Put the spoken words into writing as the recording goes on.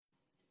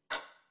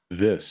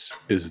This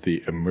is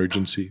the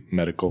Emergency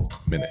Medical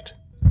Minute,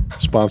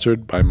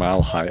 sponsored by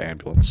Mile High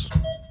Ambulance.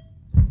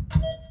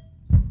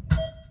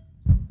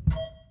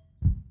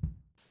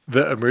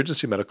 The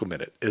Emergency Medical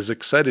Minute is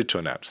excited to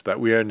announce that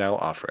we are now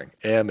offering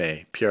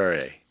AMA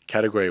PRA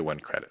Category 1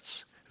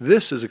 credits.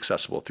 This is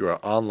accessible through our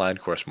online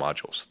course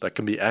modules that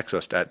can be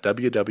accessed at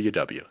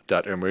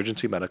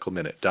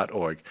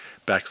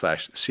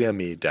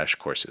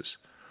www.emergencymedicalminute.org/CME-courses,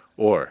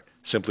 or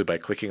simply by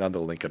clicking on the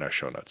link in our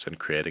show notes and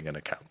creating an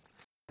account.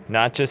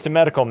 Not just a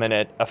medical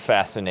minute, a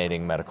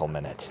fascinating medical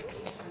minute.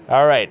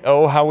 All right,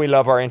 oh, how we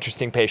love our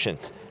interesting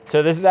patients.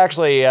 So this is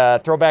actually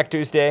Throwback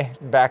Tuesday,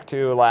 back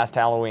to last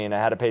Halloween. I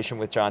had a patient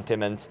with John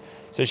Timmons.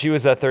 So she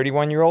was a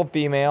 31-year-old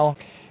female,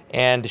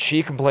 and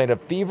she complained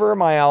of fever,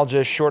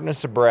 myalgia,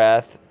 shortness of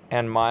breath,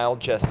 and mild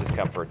chest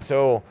discomfort.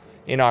 So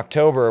in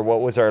October, what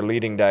was our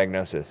leading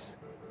diagnosis?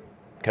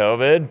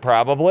 COVID,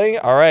 probably.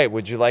 All right,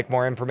 would you like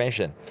more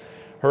information?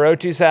 Her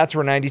O2 sats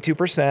were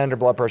 92%, her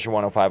blood pressure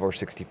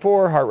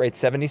 105/64, heart rate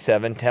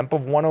 77, temp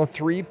of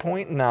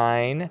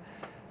 103.9.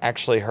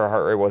 Actually, her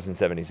heart rate wasn't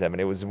 77,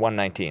 it was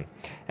 119,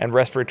 and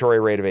respiratory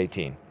rate of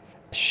 18.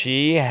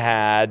 She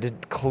had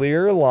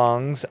clear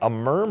lungs, a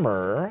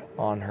murmur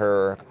on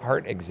her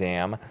heart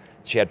exam.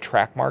 She had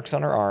track marks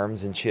on her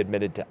arms, and she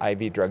admitted to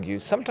IV drug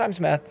use, sometimes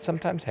meth,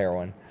 sometimes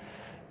heroin.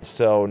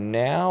 So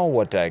now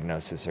what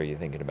diagnosis are you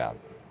thinking about?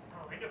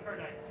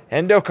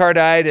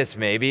 Endocarditis,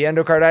 maybe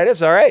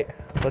endocarditis. All right,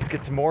 let's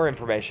get some more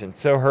information.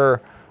 So her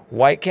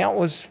white count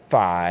was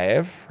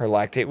 5, her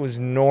lactate was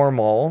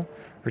normal,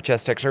 her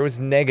chest X-ray was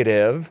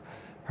negative,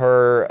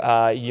 her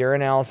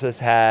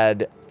urinalysis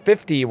had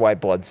 50 white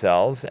blood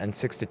cells and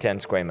 6 to 10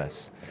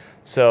 squamous.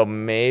 So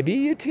maybe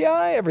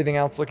UTI, everything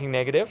else looking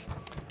negative.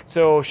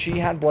 So she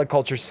had blood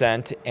cultures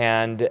sent,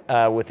 and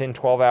within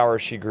 12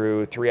 hours she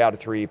grew 3 out of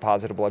 3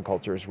 positive blood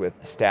cultures with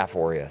Staph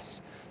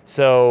aureus.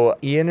 So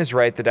Ian is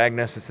right. The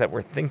diagnosis that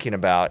we're thinking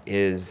about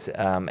is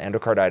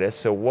endocarditis.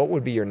 So what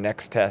would be your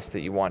next test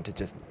that you want to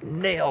just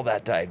nail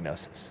that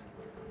diagnosis?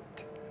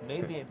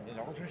 Maybe an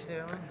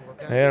ultrasound.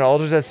 An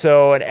ultrasound.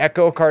 So an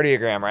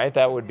echocardiogram, right?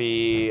 That would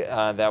be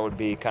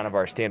kind of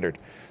our standard.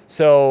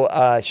 So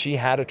she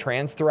had a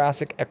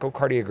transthoracic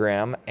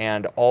echocardiogram,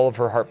 and all of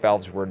her heart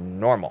valves were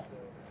normal.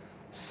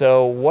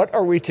 So what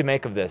are we to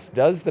make of this?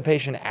 Does the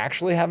patient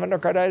actually have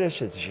endocarditis?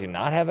 Does she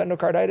not have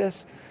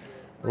endocarditis?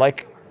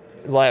 Like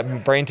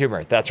brain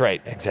tumor. That's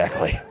right,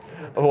 exactly.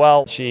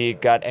 Well, she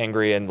got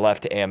angry and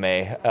left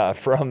AMA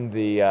from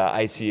the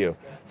ICU.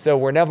 So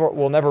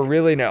we'll never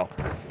really know.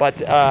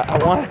 But I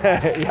want,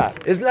 yeah,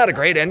 isn't that a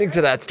great ending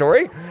to that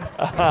story?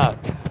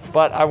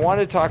 But I want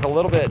to talk a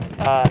little bit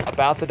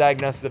about the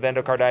diagnosis of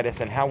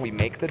endocarditis and how we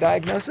make the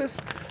diagnosis.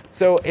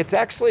 So it's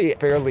actually a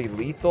fairly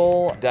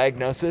lethal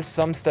diagnosis.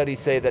 Some studies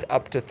say that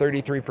up to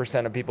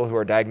 33% of people who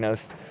are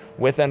diagnosed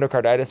with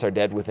endocarditis are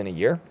dead within a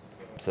year.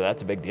 So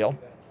that's a big deal.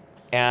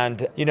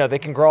 And, they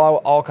can grow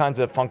all kinds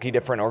of funky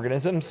different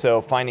organisms. So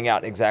finding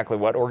out exactly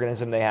what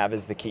organism they have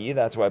is the key.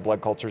 That's why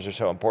blood cultures are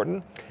so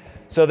important.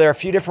 So there are a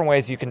few different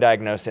ways you can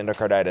diagnose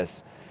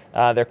endocarditis.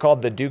 They're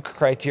called the Duke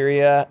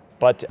criteria.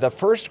 But the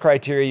first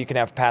criteria, you can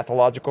have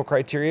pathological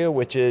criteria,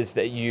 which is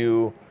that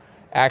you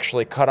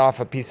actually cut off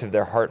a piece of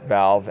their heart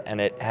valve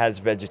and it has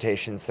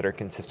vegetations that are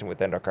consistent with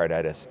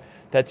endocarditis.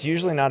 That's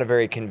usually not a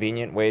very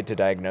convenient way to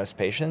diagnose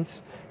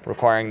patients,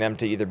 requiring them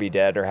to either be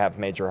dead or have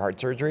major heart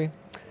surgery.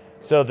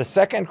 So the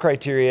second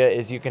criteria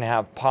is you can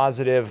have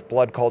positive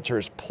blood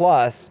cultures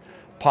plus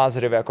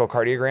positive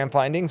echocardiogram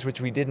findings, which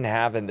we didn't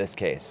have in this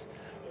case.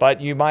 But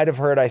you might have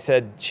heard I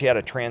said she had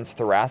a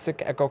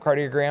transthoracic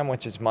echocardiogram,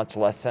 which is much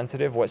less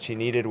sensitive. What she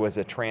needed was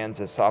a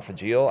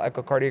transesophageal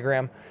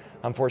echocardiogram.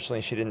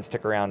 Unfortunately, she didn't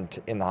stick around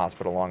in the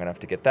hospital long enough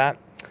to get that.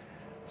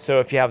 So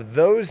if you have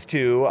those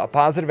two, a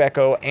positive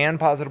echo and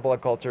positive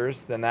blood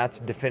cultures, then that's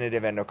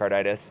definitive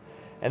endocarditis.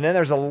 And then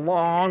there's a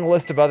long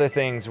list of other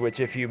things,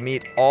 which if you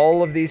meet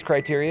all of these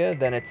criteria,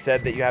 then it's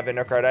said that you have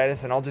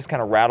endocarditis, and I'll just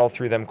kind of rattle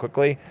through them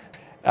quickly.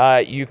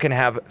 You can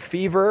have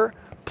fever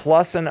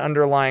plus an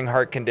underlying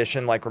heart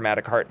condition like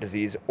rheumatic heart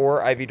disease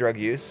or IV drug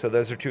use. So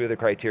those are 2 of the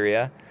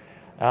criteria.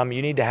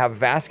 You need to have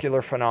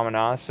vascular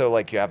phenomena. So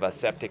like you have a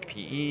septic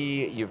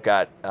PE, you've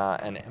got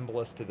an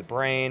embolus to the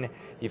brain,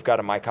 you've got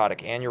a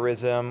mycotic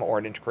aneurysm or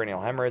an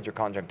intracranial hemorrhage or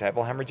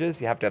conjunctival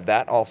hemorrhages. You have to have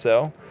that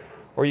also.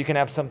 Or you can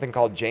have something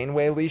called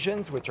Janeway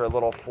lesions, which are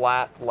little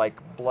flat, like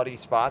bloody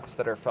spots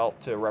that are felt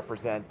to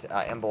represent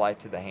emboli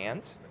to the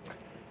hands.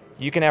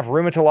 You can have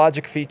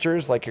rheumatologic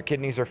features, like your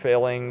kidneys are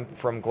failing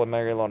from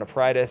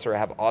glomerulonephritis, or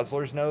have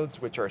Osler's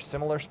nodes, which are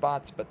similar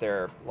spots, but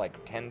they're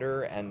like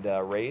tender and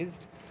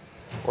raised.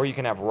 Or you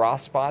can have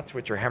Ross spots,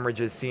 which are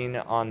hemorrhages seen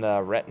on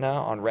the retina,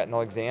 on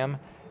retinal exam.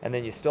 And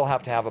then you still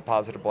have to have a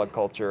positive blood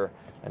culture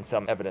and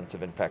some evidence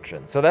of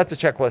infection. So that's a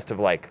checklist of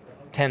like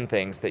 10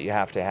 things that you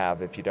have to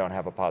have if you don't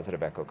have a positive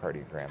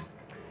echocardiogram.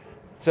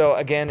 So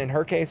again, in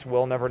her case,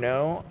 we'll never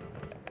know.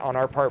 On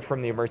our part from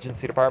the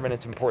emergency department,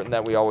 it's important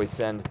that we always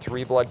send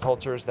 3 blood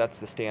cultures. That's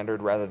the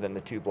standard rather than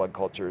the 2 blood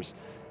cultures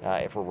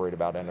if we're worried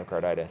about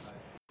endocarditis.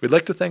 We'd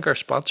like to thank our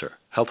sponsor,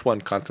 Health One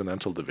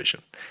Continental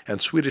Division,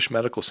 and Swedish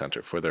Medical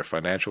Center for their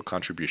financial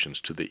contributions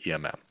to the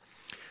EMM.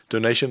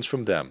 Donations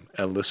from them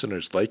and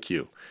listeners like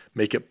you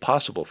make it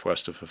possible for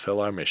us to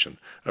fulfill our mission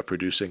of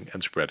producing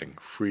and spreading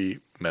free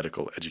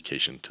medical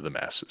education to the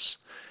masses.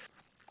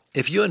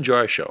 If you enjoy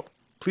our show,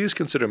 please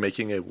consider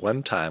making a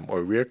one-time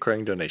or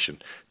recurring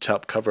donation to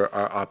help cover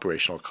our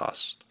operational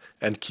costs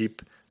and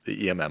keep the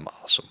EMM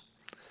awesome.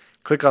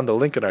 Click on the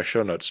link in our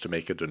show notes to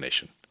make a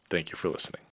donation. Thank you for listening.